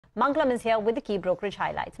Mangalam is here with the key brokerage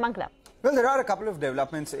highlights. Mangalam. Well, there are a couple of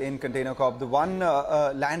developments in Container Corp. The one,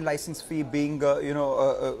 land license fee being,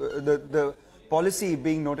 the policy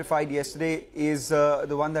being notified yesterday is the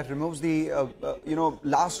one that removes the,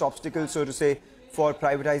 last obstacle, so to say, for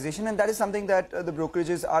privatization. And that is something that the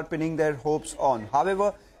brokerages are pinning their hopes on.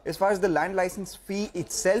 However, as far as the land license fee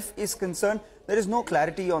itself is concerned, there is no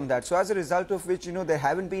clarity on that. So as a result of which, there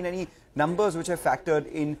haven't been any numbers which have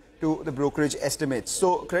factored into the brokerage estimates.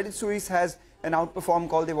 So Credit Suisse has an outperform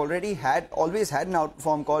call. They've always had an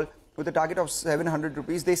outperform call with a target of 700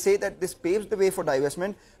 rupees. They say that this paves the way for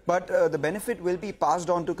divestment, but the benefit will be passed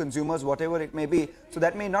on to consumers, whatever it may be. So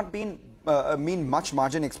that may not mean much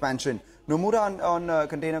margin expansion. Nomura on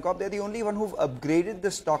Container Corp, they're the only one who've upgraded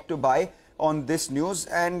the stock to buy on this news,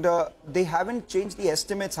 and they haven't changed the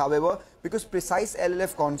estimates, however, because precise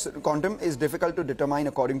LLF quantum is difficult to determine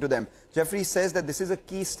according to them. Jeffrey says that this is a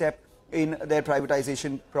key step in their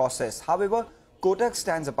privatization process. However, Kotak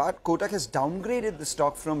stands apart. Kotak has downgraded the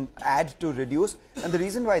stock from add to reduce, and the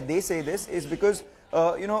reason why they say this is because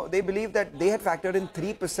they believe that they had factored in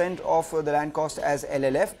 3% of the land cost as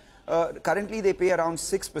LLF. Currently they pay around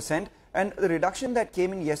 6%, and the reduction that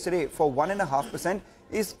came in yesterday for 1.5%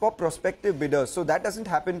 is for prospective bidders. So that doesn't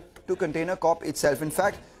happen to Container Corp itself. In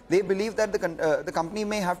fact, they believe that the company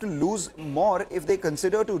may have to lose more if they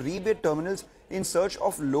consider to rebid terminals in search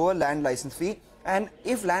of lower land license fee. And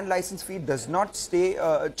if land license fee does not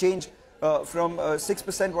change from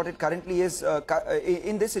 6%, what it currently is,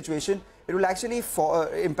 in this situation, it will actually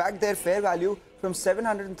impact their fair value from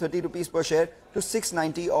 730 rupees per share to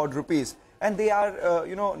 690 odd rupees. And they are,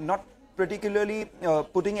 not particularly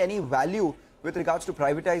putting any value with regards to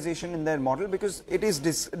privatization in their model, because it is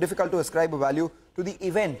difficult to ascribe a value to the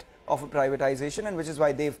event of a privatization, and which is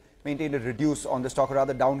why they've maintained a reduce on the stock, or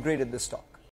rather downgraded the stock.